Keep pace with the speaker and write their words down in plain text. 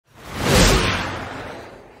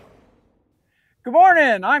Good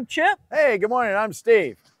morning, I'm Chip. Hey, good morning, I'm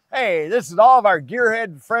Steve. Hey, this is all of our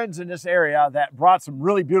gearhead friends in this area that brought some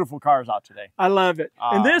really beautiful cars out today. I love it.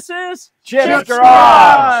 And this is Chip's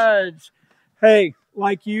Garage. Hey,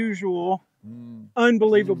 like usual,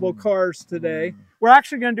 unbelievable cars today. We're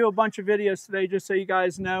actually going to do a bunch of videos today just so you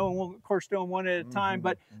guys know, and we'll of course do them one at a time.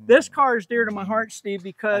 But this car is dear to my heart, Steve,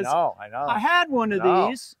 because I had one of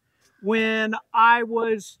these when I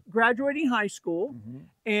was graduating high school.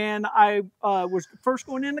 And I was first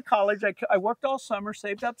going into college. I worked all summer,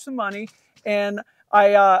 saved up some money, and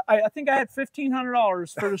I think I had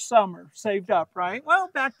 $1,500 for the summer saved up, right?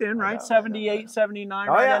 Well, back then, right? 78, 79,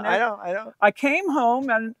 Oh, right? yeah, I know. I came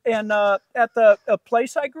home and at the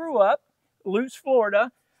place I grew up, Lutz,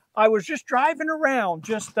 Florida, I was just driving around,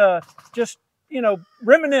 just you know,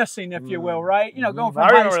 reminiscing, if you will, right? You know, going from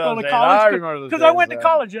high school to college, because I went to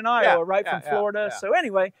college in Iowa, right, from Florida. So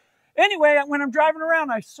anyway, when I'm driving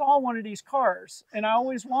around, I saw one of these cars, and I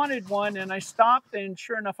always wanted one, and I stopped, and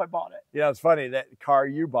sure enough, I bought it. Yeah, it's funny, that car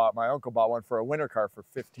you bought, my uncle bought one for a winter car for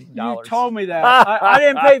 $15. You told me that. I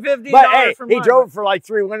didn't pay $15 but hey, for mine. he drove for like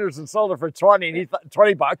 3 winters and sold it for 20, and he thought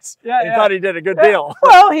 $20 bucks. He thought he did a good deal.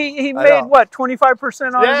 Well, he made what,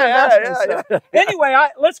 25% on his investment. So. Anyway,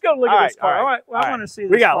 let's go look at this car. All right, I want to see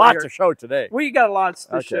this. We got car lots to show today. We got lots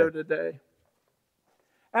to show today.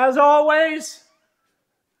 As always.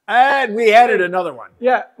 And we added another one.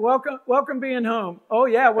 Yeah, welcome being home. Oh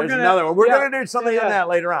yeah, There's another one. We're gonna do something on that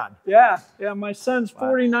later on. Yeah, my son's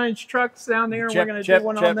 49 trucks down there, and we're gonna do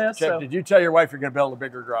one on this. Chip, did you tell your wife you're gonna build a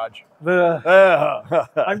bigger garage?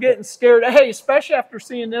 I'm getting scared. Hey, especially after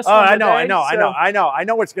seeing this one today. I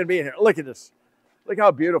know what's gonna be in here. Look at this. Look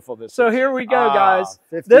how beautiful this is. So here we go, guys.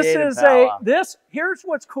 This is here's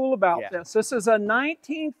what's cool about this. This is a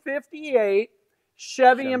 1958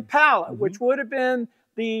 Chevy Impala, which would have been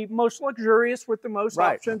the most luxurious with the most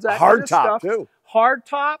options. That hard kind of top stuff. too. Hard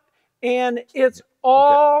top, and it's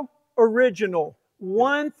all original,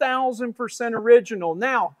 1,000% original.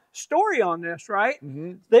 Now, story on this, right?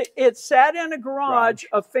 It sat in a garage.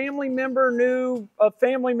 A family member knew, a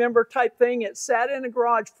family member type thing. It sat in a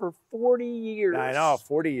garage for 40 years. I know,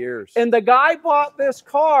 40 years. And the guy bought this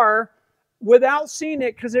car without seeing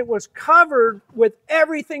it because it was covered with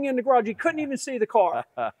everything in the garage. He couldn't even see the car.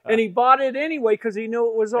 And he bought it anyway because he knew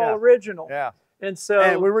it was all original. Yeah. And so...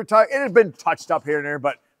 And we were talking, it has been touched up here and there,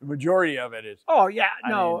 but the majority of it is... Oh, yeah,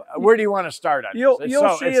 I mean, where do you want to start on this?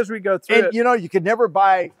 You'll see as we go through it. You know, you could never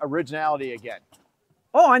buy originality again.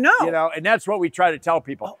 Oh, I know. You know, and that's what we try to tell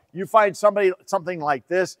people. You find something like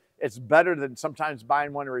this, it's better than sometimes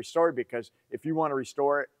buying one to restore it, because if you want to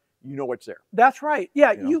restore it, you know what's there. That's right.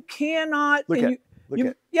 Yeah, you cannot.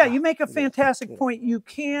 You make a fantastic point. You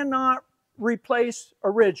cannot replace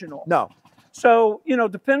original. No. So, you know,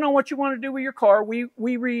 depending on what you want to do with your car, we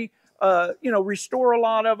restore a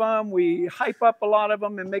lot of them. We hype up a lot of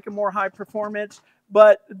them and make them more high performance.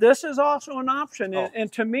 But this is also an option.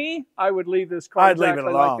 And to me, I would leave this car. I'd leave it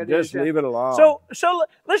alone. Like just leave it alone. So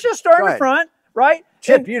let's just start in the front. Right?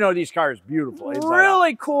 Chip, you know these cars beautiful.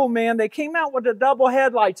 Really cool, man. They came out with the double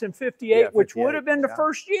headlights in 58, which would have been the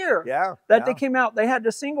first year that they came out. They had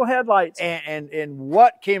the single headlights. And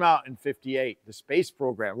what came out in 58? The space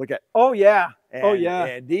program. Look at. Oh, yeah.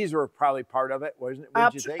 And these were probably part of it, wasn't it?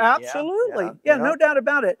 Wouldn't you think? Absolutely. Yeah, no doubt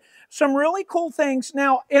about it. Some really cool things.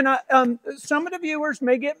 Now, some of the viewers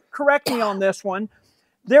may correct me on this one.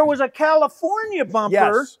 There was a California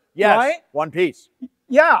bumper. Yes. Right? One piece.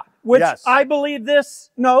 Yeah, which I believe this is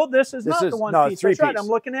not the one piece. That's right, I'm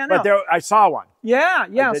looking at it now. But I saw one.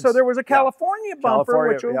 Yeah. So there was a California bumper,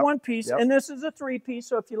 which was one piece, and this is a 3-piece.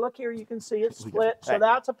 So if you look here, you can see it split. So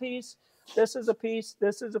that's a piece. This is a piece.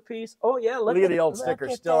 This is a piece. Oh, yeah, look at the old sticker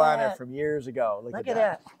still on there from years ago. Look at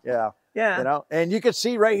that. Yeah. You know, and you can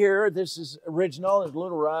see right here, this is original. There's a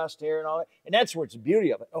little rust here and all that. And that's what's the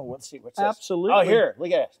beauty of it. Oh, let's see. What's this? Absolutely. Oh, here.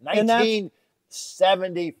 Look at this. 1974.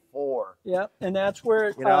 Yeah, and that's where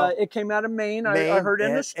it came out of Maine. I heard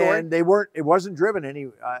in the story. And it wasn't driven any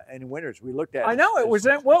winters. We looked at it. I know, it was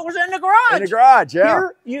in the garage. In the garage, yeah.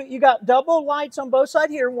 Here, you got double lights on both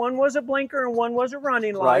sides here. One was a blinker and one was a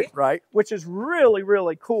running light. Right. Which is really,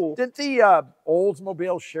 really cool. Didn't the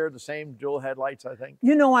Oldsmobile share the same dual headlights, I think?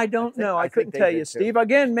 You know, I don't know. I couldn't tell you, Steve.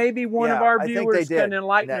 Again, maybe one of our viewers can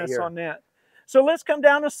enlighten us on that. So let's come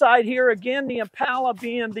down the side here. Again, the Impala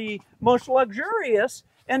being the most luxurious,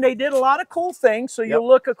 and they did a lot of cool things. So you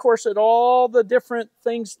look, of course, at all the different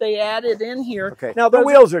things they added in here. Okay. Now the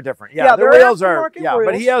wheels are different. Yeah, the wheels are. Yeah,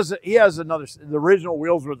 wheels. But he has another. The original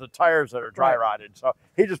wheels were the tires that are dry rotted. So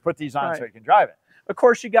he just put these on so he can drive it. Of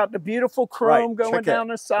course, you got the beautiful chrome going down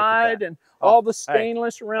the side and all the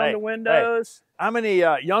stainless around the windows. How many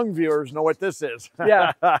young viewers know what this is?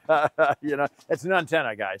 Yeah. You know, it's an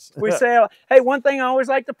antenna, guys. We say, hey, one thing I always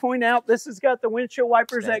like to point out, this has got the windshield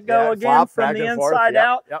wipers that go again from the inside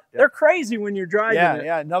out. They're crazy when you're driving it.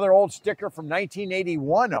 Yeah, another old sticker from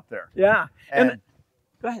 1981 up there. Yeah. And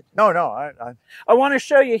go ahead. No, I want to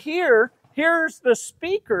show you here. Here's the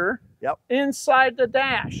speaker inside the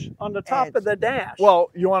dash, on the top of the dash. Well,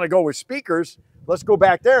 you want to go with speakers? Let's go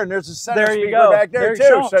back there, and there's a center speaker back there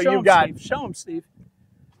too. So you got show him, Steve.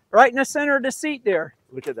 Right in the center of the seat there.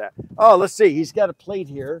 Look at that. Oh, let's see. He's got a plate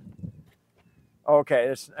here.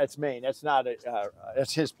 Okay, that's main. That's not a.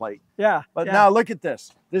 That's his plate. Yeah. But now look at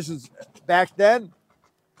this. This is back then.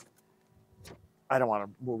 I don't want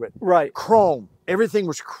to move it. Right. Chrome. Everything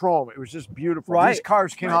was chrome. It was just beautiful. Right. These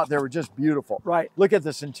cars came out. They were just beautiful. Right. Look at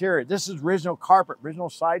this interior. This is original carpet, original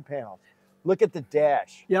side panel. Look at the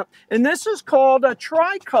dash. Yep. And this is called a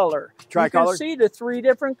tricolor. Tricolor. You can see the 3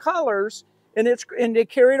 different colors, and they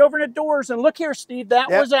carry it over the doors. And look here, Steve, that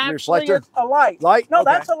was actually a light. Light? No,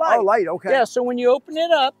 that's a light. Oh, light, okay. Yeah, so when you open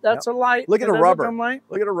it up, that's a light. Look at the rubber.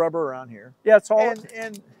 Look at the rubber around here. Yeah, it's all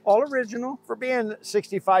all original. For being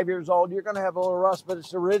 65 years old, you're going to have a little rust, but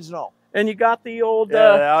it's original. And you got the old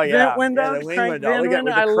vent window, the wing crank window. vent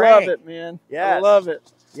window. I crank. love it, man. Yes. I love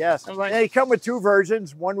it. Yes. Like, they come with 2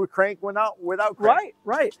 versions, one with crank, one without crank.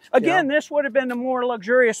 Right. Again, this would have been the more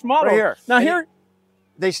luxurious model. Right here. Now here,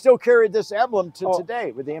 they still carried this emblem to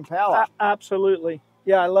today with the Impala. Absolutely.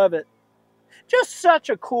 Yeah, I love it. Just such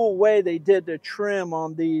a cool way they did the trim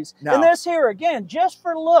on these. And this here, again, just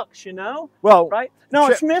for looks, you know? Well, right? No,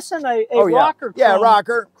 it's missing a rocker.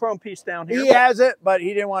 Rocker. Chrome piece down here. He has it, but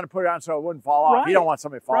he didn't want to put it on so it wouldn't fall off. You don't want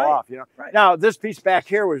somebody to fall off, you know? Now, this piece back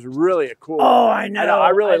here was really a cool. Oh, I know.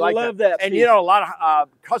 I really like that. And, you know, a lot of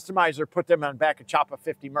customizers put them on back of Choppa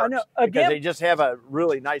 50 Mercs. I know. Because they just have a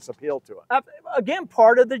really nice appeal to it. Again,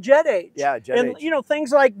 part of the jet age. Yeah, jet age. And, you know,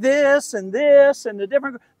 things like this and the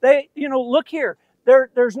different, you know, look here.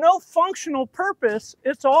 There's no functional purpose.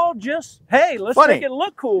 It's all just, hey, let's make it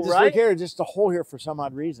look cool, just right? Look here, just a hole here for some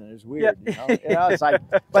odd reason. It's weird, you know? You know, it's like,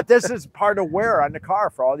 but this is part of wear on the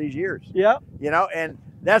car for all these years. Yeah. You know, and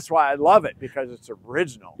that's why I love it, because it's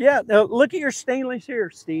original. Yeah. Now look at your stainless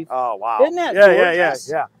here, Steve. Oh, wow. Isn't that gorgeous?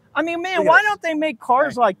 Yeah. I mean, man, why don't they make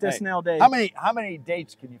cars like this nowadays? How many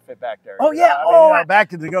dates can you fit back there? Oh, yeah. I mean, you know, back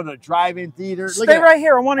to go to the drive-in theater. Stay right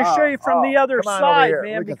here. I want to show you from the other side,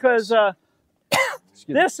 man, because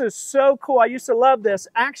this is so cool. I used to love this.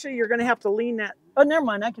 Actually, you're going to have to lean that. Oh, never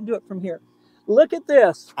mind. I can do it from here. Look at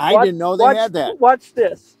this. I didn't know they had that. Watch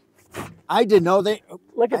this. I didn't know they.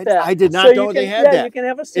 Look at that. I did not know they had that. Yeah, you can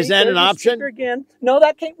have a seat. Is that an option? Again. No,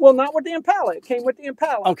 that came. Well, not with the Impala. It came with the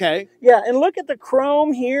Impala. Okay. Yeah, and look at the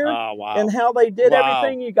chrome here. Oh, wow. And how they did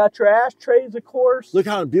everything. You got your ashtrays, of course. Look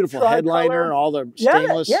how beautiful headliner and all the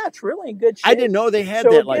stainless. Yeah, it's really in good shape. I didn't know they had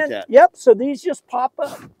that like that. Yep. So these just pop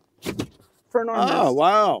up for an armrest. Oh,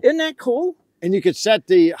 wow. Isn't that cool? And you could set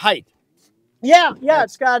the height. Yeah,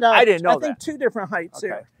 it's got. I didn't know I think 2 different heights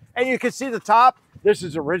here. And you can see the top. This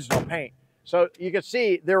is original paint. So you can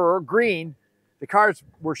see they were green. The cars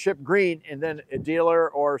were shipped green, and then a dealer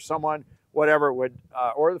or someone, whatever, would,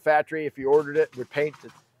 or the factory, if you ordered it, would paint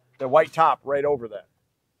the white top right over that.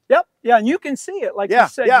 Yep. Yeah, and you can see it, like you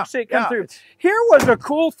said. You see it come through. Here was a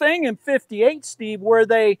cool thing in '58, Steve, where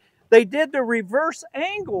they did the reverse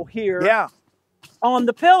angle here. Yeah. On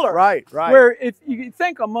the pillar. Right. Where if you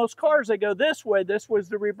think on most cars, they go this way. This was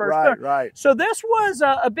the reverse. Right. So this was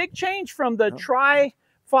a big change from the Tri-5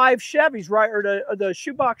 Chevys, right, or the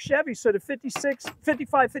shoebox Chevy. So the 56,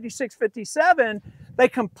 55, 56, 57, they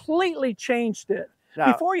completely changed it.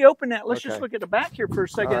 Now, before you open that, let's just look at the back here for a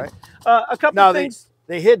second. A couple of things.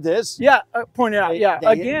 They hid this. Yeah, point it out.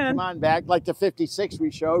 Again. Come on back, like the 56 we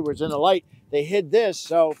showed was in the light. They hid this,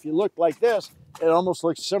 so if you look like this, it almost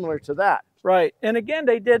looks similar to that. Right. And again,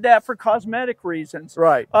 they did that for cosmetic reasons.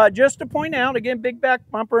 Right. Just to point out, again, big back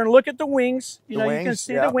bumper, and look at the wings. You can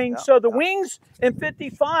see the wings. So the wings in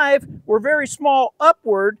 55 were very small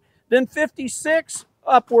upward, then 56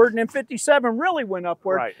 upward, and then 57 really went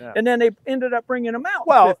upward. Right. And then they ended up bringing them out.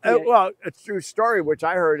 Well, a true story, which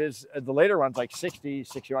I heard is the later ones, like 60,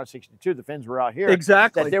 61, 62, the fins were out here.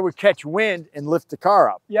 Exactly. That they would catch wind and lift the car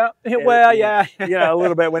up. Yeah. Well, yeah, a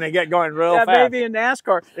little bit when they get going real fast. Maybe in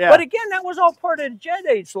NASCAR. Yeah. But again, that was all part of the jet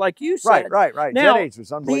age, like you said. Right. Now, jet age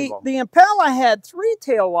was unbelievable. The Impala had 3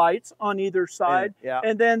 tail lights on either side.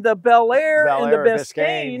 And then the Bel Air and the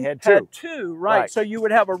Biscayne had two. Right. So you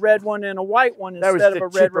would have a red one and a white one instead of a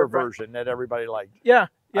red cheaper version that everybody liked. Yeah.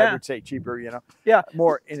 I would say cheaper, you know. Yeah.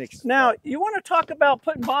 More inexpensive. Now, you want to talk about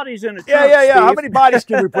putting bodies in a trunk, Yeah. Steve? How many bodies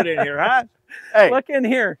can we put in here, huh? Hey, look in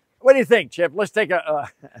here. What do you think, Chip? Let's take a.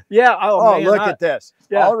 Yeah. Oh, man, look at this.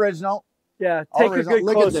 Yeah. All original. Yeah. All Take original. a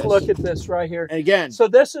good close look at this right here. And again. So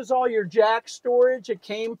this is all your jack storage. It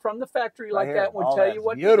came from the factory like right that. We'll tell you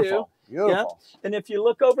what beautiful. to do. Beautiful. Yep. And if you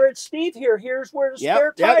look over at Steve here, here's where the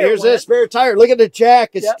spare tire here's went. the spare tire. Look at the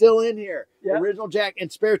jack. It's still in here. Yep. Original jack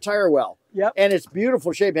and spare tire well. Yep. And it's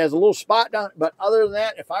beautiful shape. It has a little spot down. But other than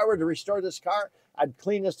that, if I were to restore this car, I'd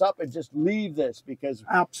clean this up and just leave this because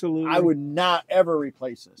absolutely I would not ever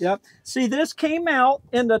replace this. Yep. See, this came out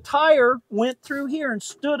and the tire went through here and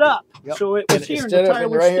stood up. Yep. So it was here and the tire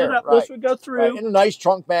would right stood up. Right. This would go through. Right. And a nice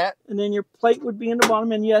trunk mat. And then your plate would be in the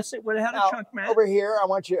bottom. And yes, it would have had a trunk mat. Over here, I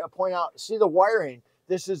want you to point out, see the wiring.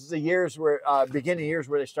 This is the years where, beginning years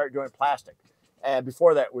where they start doing plastic. And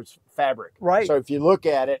before that was fabric. Right. So if you look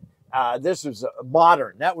at it, this is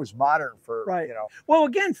modern. That was modern for, you know. Well,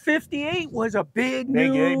 again, 58 was a big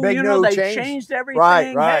new, you know, they change. changed everything.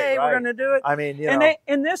 Right, hey, we're going to do it. I mean, you know.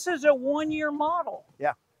 And this is a 1-year model.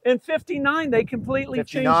 Yeah. In 59, they completely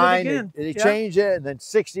changed it again. They changed it, and then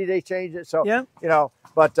 60, they changed it. So, you know,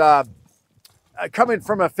 but coming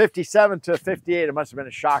from a 57 to a 58, it must have been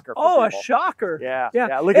a shocker for people. A shocker.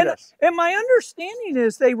 Yeah. Look at this. And my understanding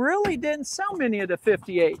is they really didn't sell many of the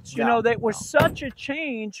 58s. You know, that was such a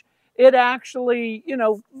change. It actually, you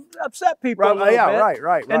know, upset people a little bit.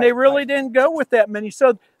 Right. And they really didn't go with that many.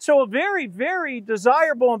 So a very, very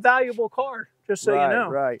desirable and valuable car, just so you know.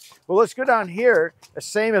 Right. Well, let's go down here. The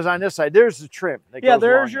same as on this side. There's the trim.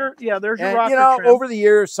 There's your rocker you know, trim. over the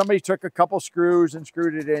years, somebody took a couple screws and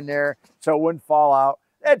screwed it in there so it wouldn't fall out.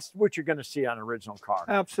 That's what you're going to see on an original car.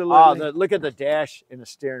 Absolutely. Look at the dash and the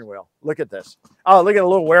steering wheel. Look at this. Oh, look at a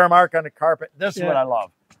little wear mark on the carpet. This is what I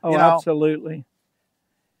love. Oh, absolutely.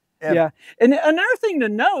 Yeah. And another thing to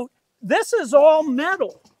note, this is all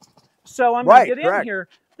metal. So I'm going to get in here.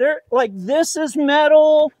 They're like, this is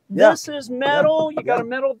metal. This is metal. You got a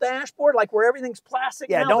metal dashboard, like where everything's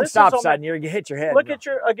plastic. Yeah, now. don't stop sudden. You hit your head. Look at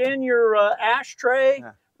your ashtray,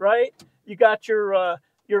 right? You got your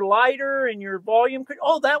lighter and your volume.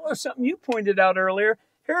 Oh, that was something you pointed out earlier.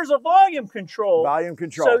 Here's a volume control. Volume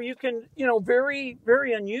control. So you can, you know, very,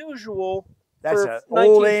 very unusual. That's an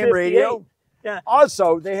old AM radio. Yeah.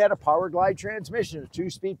 Also, they had a Power Glide transmission, a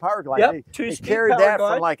 2-speed Power Glide. Yep, they carried that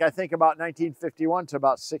from like, I think about 1951 to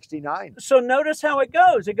about 69. So notice how it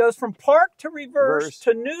goes. It goes from park to reverse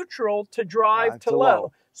to neutral to drive to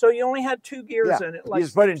low. So you only had 2 gears in it. Like you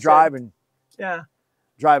just put it in drive and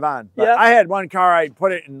drive on. But I had one car, I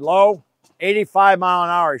put it in low, 85 mile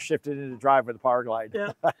an hour, shifted into drive with the Power Glide.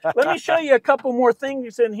 Yeah. Let me show you a couple more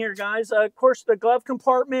things in here, guys. Of course, the glove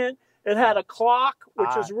compartment. It had a clock,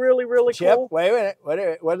 which is really, really cool. Wait a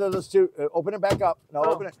minute. What are those two? Open it back up. No,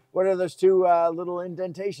 open it. What are those two little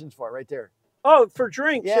indentations for right there? Oh, for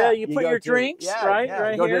drinks. Yeah, you put your drinks, right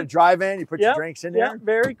you go here. to the drive-in, you put your drinks in there. Yeah,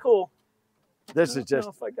 very cool. This is just... I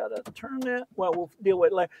don't know if I got to turn that. Well, we'll deal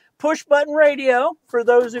with it later. Push-button radio, for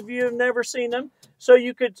those of you who have never seen them. So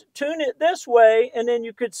you could tune it this way, and then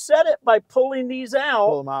you could set it by pulling these out.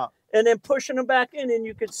 Pull them out. And then pushing them back in, and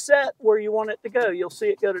you could set where you want it to go. You'll see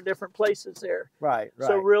it go to different places there. Right.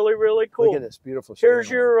 So really, really cool. Look at this beautiful. Here's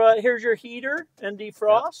your heater and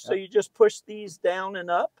defrost. So you just push these down and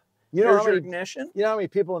up. Here's your ignition. You know how many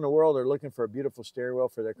people in the world are looking for a beautiful steering wheel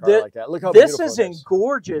for their car like that? Look how beautiful this is in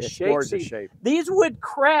gorgeous shape. Gorgeous shape. These would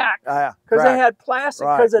crack because they had plastic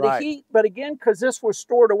because of the heat. But again, because this was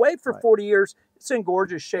stored away for 40 years, it's in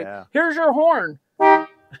gorgeous shape. Yeah. Here's your horn.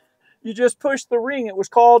 You just push the ring. It was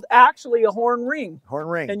called actually a horn ring. Horn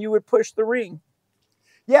ring. And you would push the ring.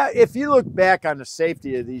 Yeah, if you look back on the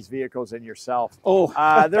safety of these vehicles and yourself,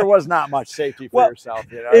 there was not much safety for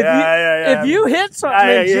yourself. You know? If you hit something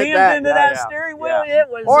and jammed into that steering wheel, it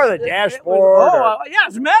was... Or the dashboard.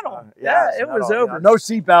 It's metal. It was over. No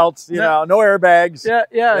seat belts, you know, no airbags.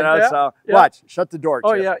 So watch, shut the door.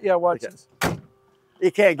 Oh, Chip. watch this.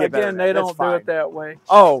 You can't get better. Again, they don't do it that way.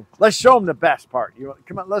 Oh, let's show them the best part.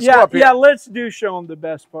 Come on, let's go up here. Yeah, let's show them the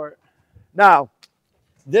best part. Now,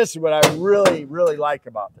 this is what I really, really like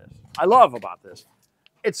about this. I love about this.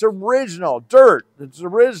 It's original dirt. It's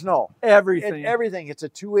original. Everything. Everything. It's a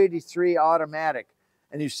 283 automatic.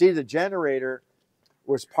 And you see the generator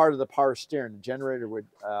was part of the power steering. The generator would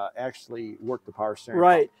actually work the power steering.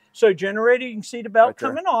 Right. So generator, you can see the belt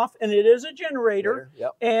coming off, and it is a generator.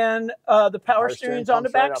 And the power steering's on the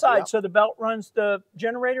back side. So the belt runs the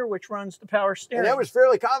generator, which runs the power steering. And that was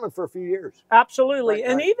fairly common for a few years. Absolutely.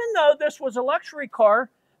 And even though this was a luxury car,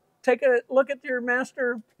 take a look at your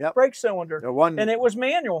master brake cylinder. And it was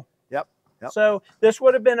manual. Yep. So this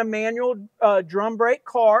would have been a manual drum brake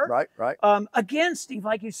car. Right, right. Again, Steve,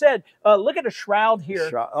 like you said, look at a shroud here.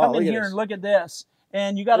 Come in here and look at this.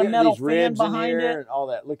 And you got a metal fan behind it. And all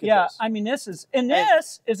that. Look at this. Yeah, I mean, this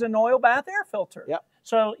is an oil bath air filter. Yep.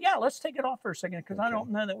 So, yeah, let's take it off for a second because I don't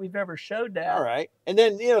know that we've ever showed that. All right. And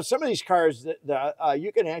then, you know, some of these cars,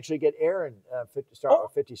 you can actually get air in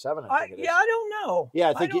 57, I think it is. Yeah, I don't know.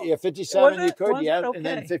 Yeah, I think 57 you could, yeah, okay. and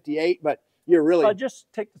then 58, but you're really...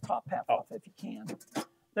 just take the top half off if you can.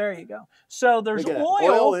 There you go. So there's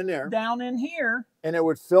oil in there. Down in here. And it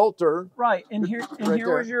would filter. Right. And here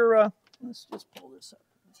was your... let's just pull this up.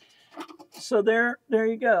 So there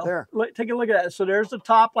you go. There. Take a look at that. So there's the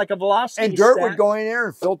top, like a velocity And dirt stack. would go in there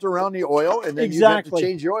and filter around the oil, and then you have to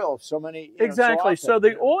change the oil so many. Exactly. So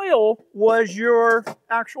the oil was your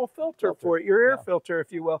actual filter for it, your air filter,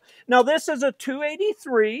 if you will. Now this is a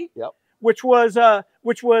 283. Yep. Which was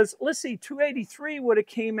let's see, 283 would have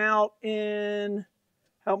came out in,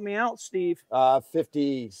 help me out, Steve.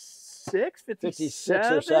 56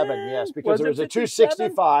 or 7, yes, because there was a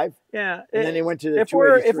 265. Yeah. And then they went to the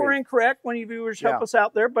 283. If we're incorrect, one of you viewers help us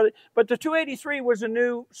out there. But the 283 was a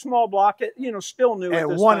new small block, still new at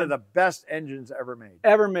this one time. of the best engines ever made.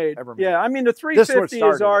 Ever made. Yeah, I mean the 350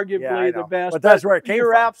 is arguably the best. But that's where it came from.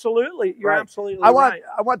 You're absolutely right.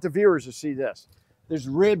 I want the viewers to see this. There's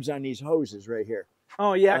ribs on these hoses right here.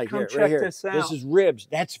 Oh yeah, come check this out. This is ribs.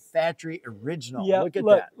 That's factory original. Yep, look at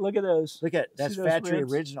that. Look at those. Look at that's factory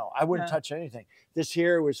original. I wouldn't touch anything. This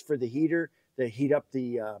here was for the heater to heat up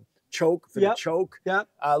the choke the choke. Yep.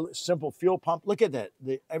 Simple fuel pump. Look at that.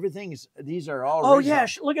 These are all original. Oh original. yeah,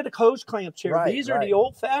 look at the hose clamps here. Right, these are the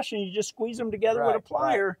old fashioned. You just squeeze them together with a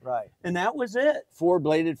plier. Right. And that was it.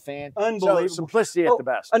 4-bladed fan. Unbelievable. So simplicity at the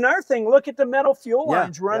best. Another thing, look at the metal fuel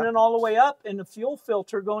lines running all the way up and the fuel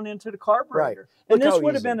filter going into the carburetor. Right. And this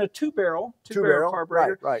would have been a two-barrel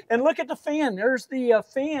carburetor. Right. And look at the fan. There's the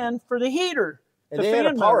fan for the heater. And they had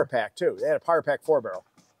a power pack too. They had a power pack 4-barrel.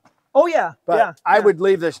 Oh yeah, but I would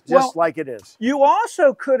leave this just like it is. You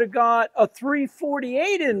also could have got a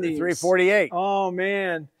 348 in these. 348. Oh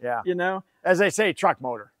man. Yeah. You know, as they say, truck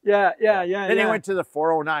motor. Yeah. Then they went to the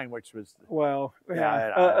 409, which was a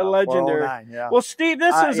legendary. Yeah. Well, Steve,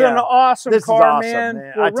 this is an awesome car,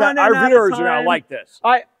 man. Our viewers are gonna like this.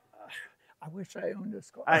 I wish I owned this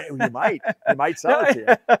car. You might sell it to you.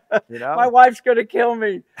 You know, my wife's gonna kill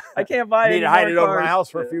me. I can't buy it. Need to hide it over my house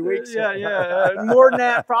for a few weeks. More than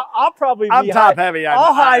that. I'll probably be. I'm top heavy.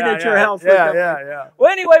 I'll hide at your house. Yeah.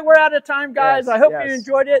 Well, anyway, we're out of time, guys. Yes, I hope you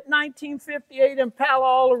enjoyed it. 1958 Impala,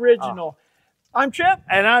 all original. I'm Chip,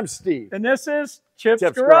 and I'm Steve, and this is Chip's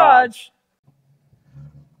Garage.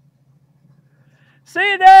 See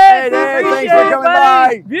you, Dave. Hey, Dave. Thanks for coming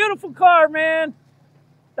by. Beautiful car, man.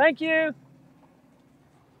 Thank you.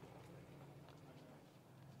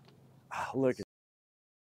 Look at